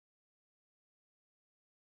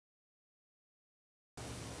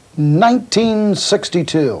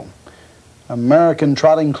1962, American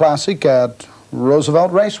Trotting Classic at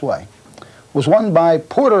Roosevelt Raceway was won by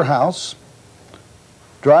Porterhouse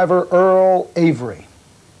driver Earle Avery.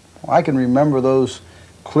 Well, I can remember those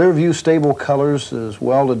Clearview stable colors as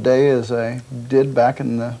well today as I did back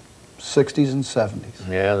in the 60s and 70s.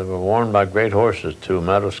 Yeah, they were worn by great horses too.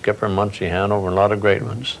 Meadow Skipper, Muncie, Hanover, and a lot of great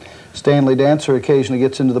ones. Stanley Dancer occasionally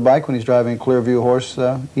gets into the bike when he's driving a Clearview horse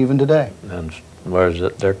even today. And wears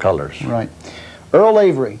their colors. Right. Earle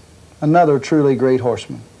Avery, another truly great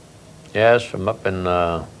horseman. Yes, from up in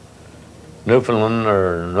Newfoundland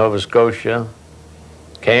or Nova Scotia.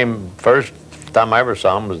 Came, first time I ever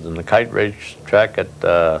saw him was in the kite race track at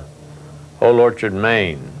Old Orchard,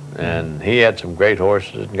 Maine. And he had some great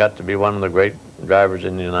horses and got to be one of the great drivers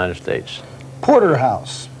in the United States.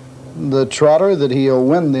 Porterhouse, the trotter that he'll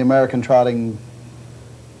win the American Trotting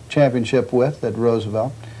Championship with at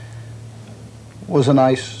Roosevelt, was a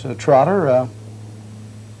nice trotter.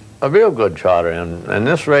 A real good trotter, and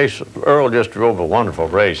this race, Earle just drove a wonderful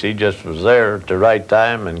race. He just was there at the right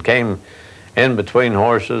time and came in between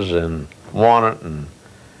horses and won it. And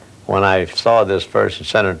when I saw this first and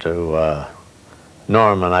sent it to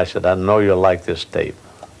Norman, I said, I know you'll like this tape.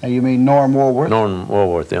 Now you mean Norm Woolworth? Norm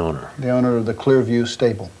Woolworth, the owner. The owner of the Clearview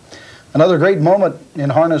stable. Another great moment in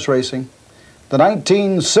harness racing. The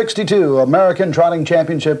 1962 American Trotting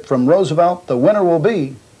Championship from Roosevelt. The winner will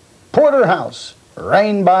be Porterhouse,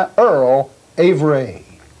 reigned by Earle Avery.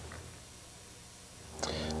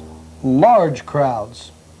 Large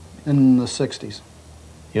crowds in the 60s.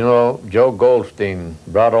 You know, Joe Goldstein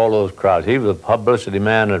brought all those crowds. He was a publicity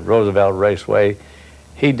man at Roosevelt Raceway.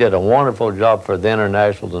 He did a wonderful job for the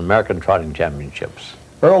Internationals and American Trotting Championships.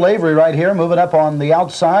 Earle Avery right here, moving up on the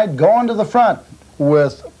outside, going to the front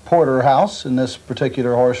with Porterhouse in this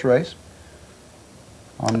particular horse race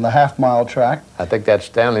on the half-mile track. I think that's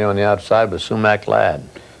Stanley on the outside with Sumac Ladd.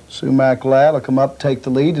 Sumac Ladd will come up, take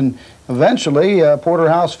the lead, and eventually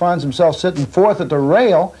Porterhouse finds himself sitting fourth at the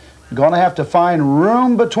rail. Going to have to find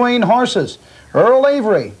room between horses. Earle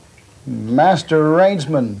Avery, master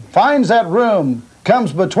reinsman, finds that room,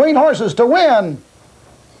 comes between horses to win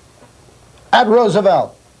at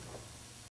Roosevelt.